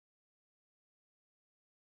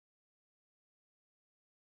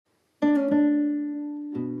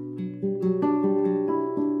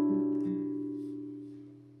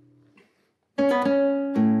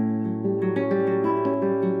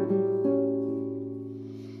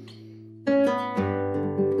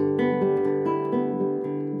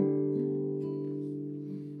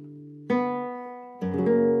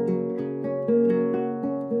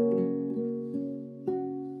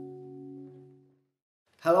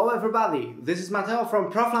Hello everybody, this is Matteo from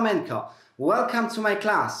Pro Flamenco. Welcome to my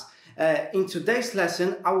class. In today's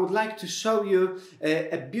lesson I would like to show you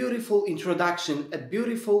a beautiful introduction, a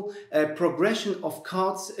beautiful progression of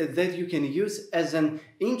chords that you can use as an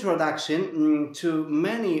introduction to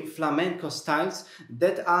many flamenco styles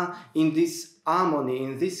that are in this harmony,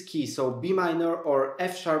 in this key, so B minor or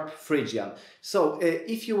F sharp Phrygian. So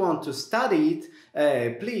if you want to study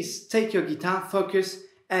it, please take your guitar, focus,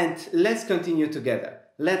 and let's continue together.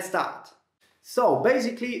 Let's start. So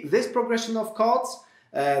basically this progression of chords,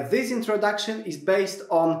 this introduction is based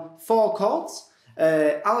on 4 chords.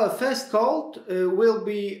 Our first chord will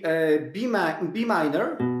be B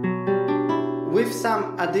minor with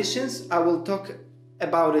some additions. I will talk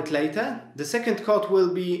about it later. The second chord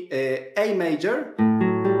will be A major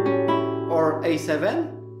or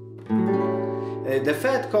A7. The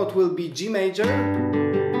third chord will be G major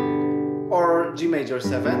or G major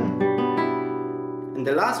 7. And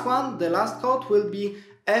the last one, the last chord will be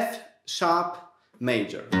F sharp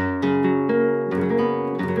major.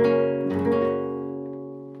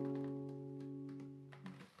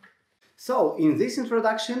 So in this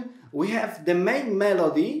introduction we have the main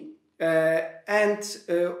melody and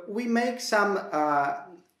we make some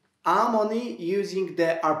harmony using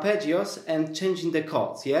the arpeggios and changing the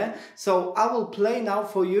chords, yeah? So I will play now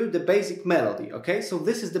for you the basic melody, okay? So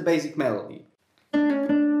this is the basic melody.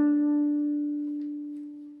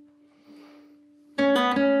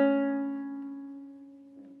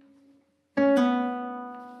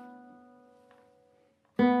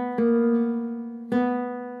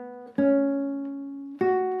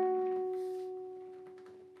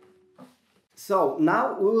 So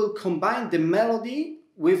now we will combine the melody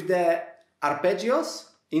with the arpeggios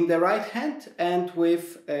in the right hand and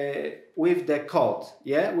with the chord,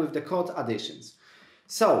 yeah, with the chord additions.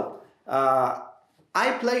 So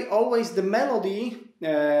I play always the melody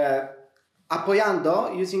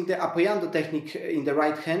apoyando, using the apoyando technique in the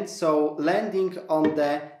right hand, so landing on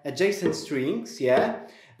the adjacent strings, yeah,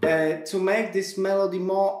 to make this melody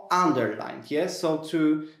more underlined, yeah, so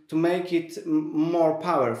to make it more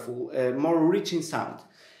powerful, more rich in sound.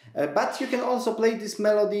 But you can also play this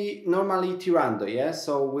melody normally tirando, yeah,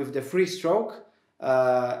 so with the free stroke,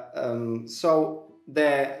 so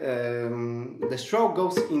the stroke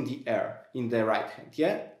goes in the air in the right hand,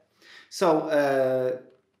 yeah. So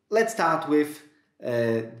let's start with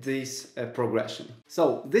this progression.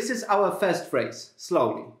 So this is our first phrase,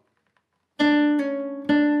 slowly.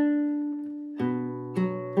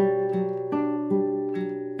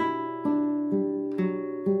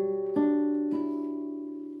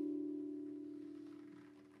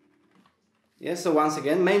 Yeah, so once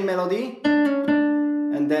again, main melody,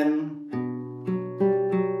 and then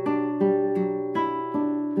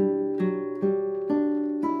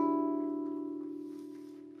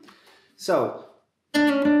so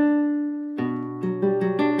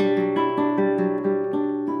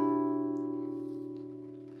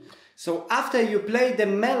after you play the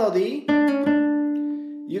melody,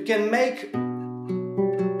 you can make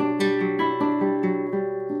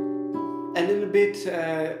a little bit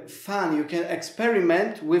fun. You can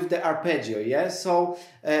experiment with the arpeggio, yeah? So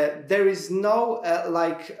there is no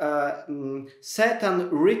certain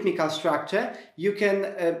rhythmical structure. You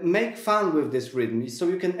can make fun with this rhythm, so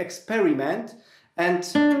you can experiment, and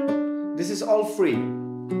this is all free.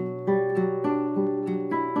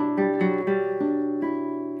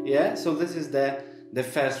 Yeah, so this is the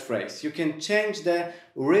first phrase. You can change the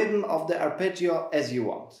rhythm of the arpeggio as you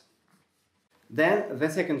want. Then the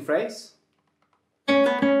second phrase.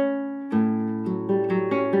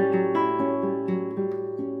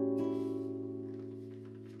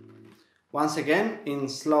 Once again in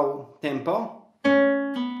slow tempo.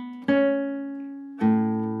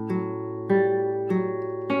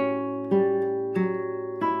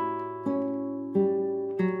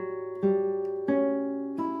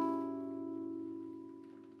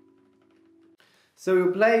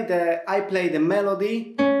 So I play the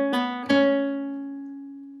melody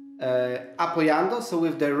apoyando, so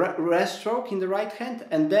with the rest stroke in the right hand,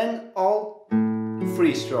 and then all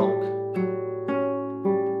free stroke.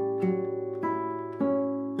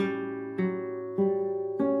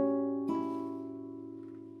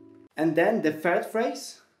 And then the third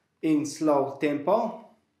phrase in slow tempo.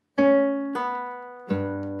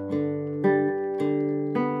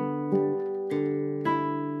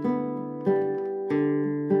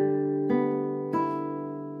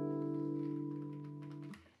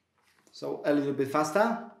 So a little bit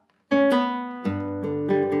faster.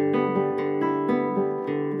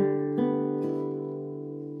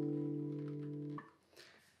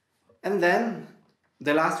 And then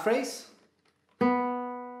the last phrase.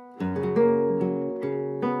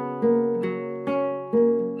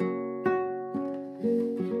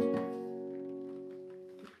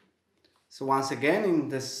 once again in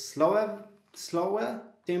the slower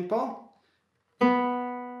tempo.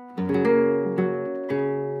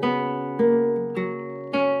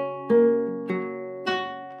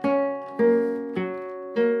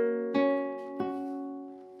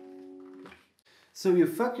 So you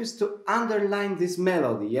focus to underline this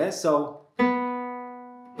melody, yeah? So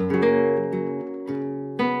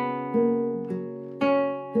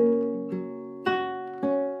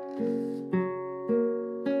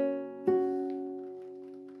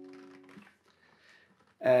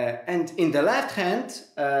and in the left hand,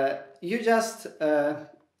 you just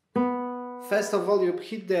first of all you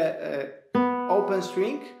hit the open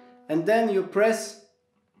string, and then you press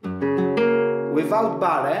without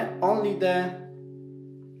barre only the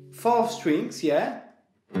 4 strings, yeah?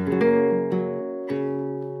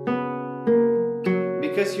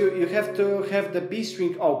 Because you have to have the B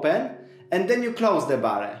string open, and then you close the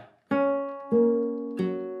barre.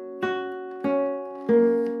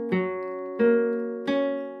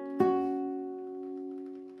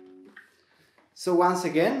 So once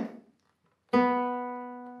again.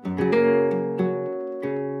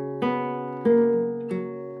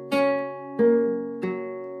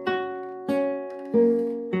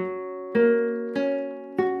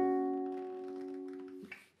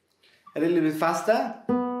 A little bit faster.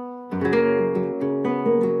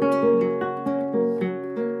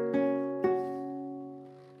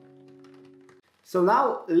 So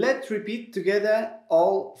now let's repeat together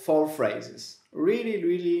all 4 phrases. Really,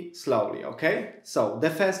 really slowly, okay? So the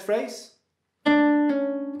first phrase.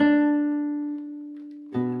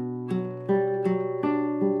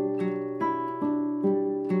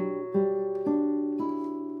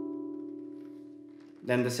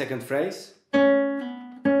 Then the second phrase.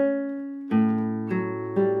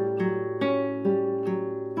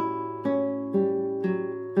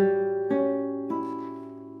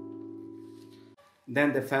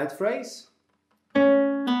 Then the third phrase.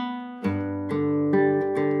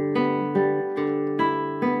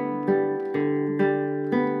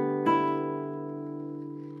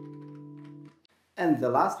 And the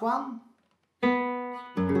last one.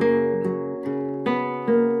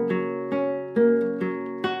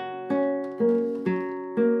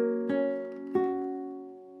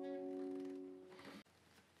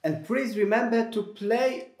 And please remember to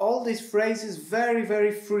play all these phrases very,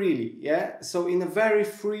 very freely, yeah? So in a very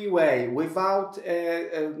free way, without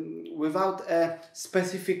a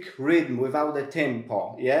specific rhythm, without a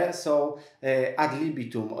tempo, yeah? So ad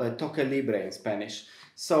libitum, toque libre in Spanish.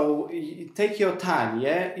 So take your time,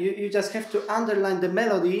 yeah? You just have to underline the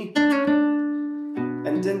melody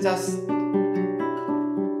and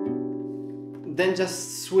then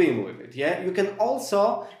just swim with it, yeah? You can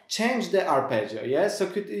also change the arpeggio, yeah? So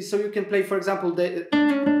you can play, for example, the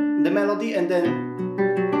melody and then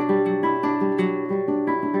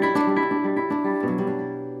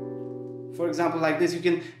for example like this. You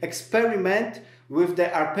can experiment with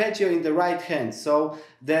the arpeggio in the right hand. So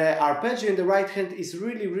the arpeggio in the right hand is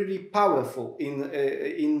really, really powerful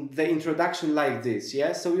in the introduction like this,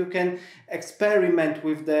 yeah? So you can experiment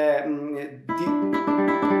with the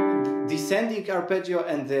descending arpeggio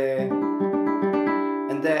and the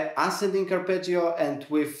ascending arpeggio, and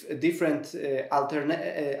with different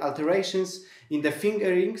alterations in the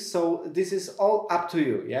fingering. So this is all up to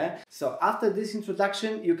you, yeah? So after this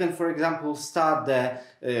introduction, you can, for example, start the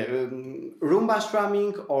rumba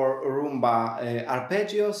strumming or rumba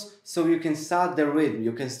arpeggios. So you can start the rhythm,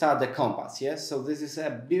 you can start the compass, yeah? So this is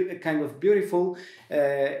a kind of beautiful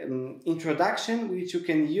introduction which you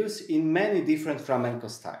can use in many different flamenco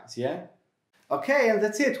styles, yeah? Okay, and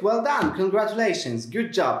that's it. Well done. Congratulations.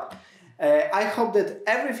 Good job. I hope that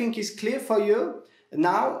everything is clear for you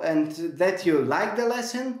now and that you like the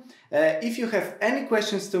lesson. If you have any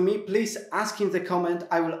questions to me, please ask in the comment.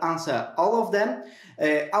 I will answer all of them.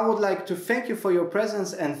 I would like to thank you for your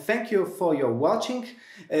presence and thank you for your watching.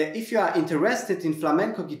 If you are interested in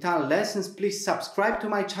flamenco guitar lessons, please subscribe to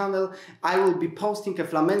my channel. I will be posting a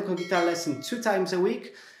flamenco guitar lesson 2 times a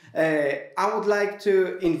week. I would like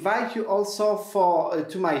to invite you also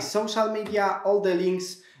to my social media. All the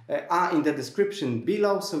links are in the description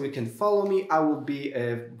below, so you can follow me. I would be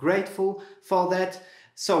grateful for that.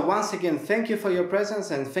 So once again, thank you for your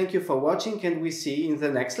presence and thank you for watching, and we see you in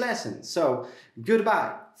the next lesson. So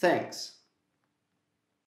goodbye. Thanks.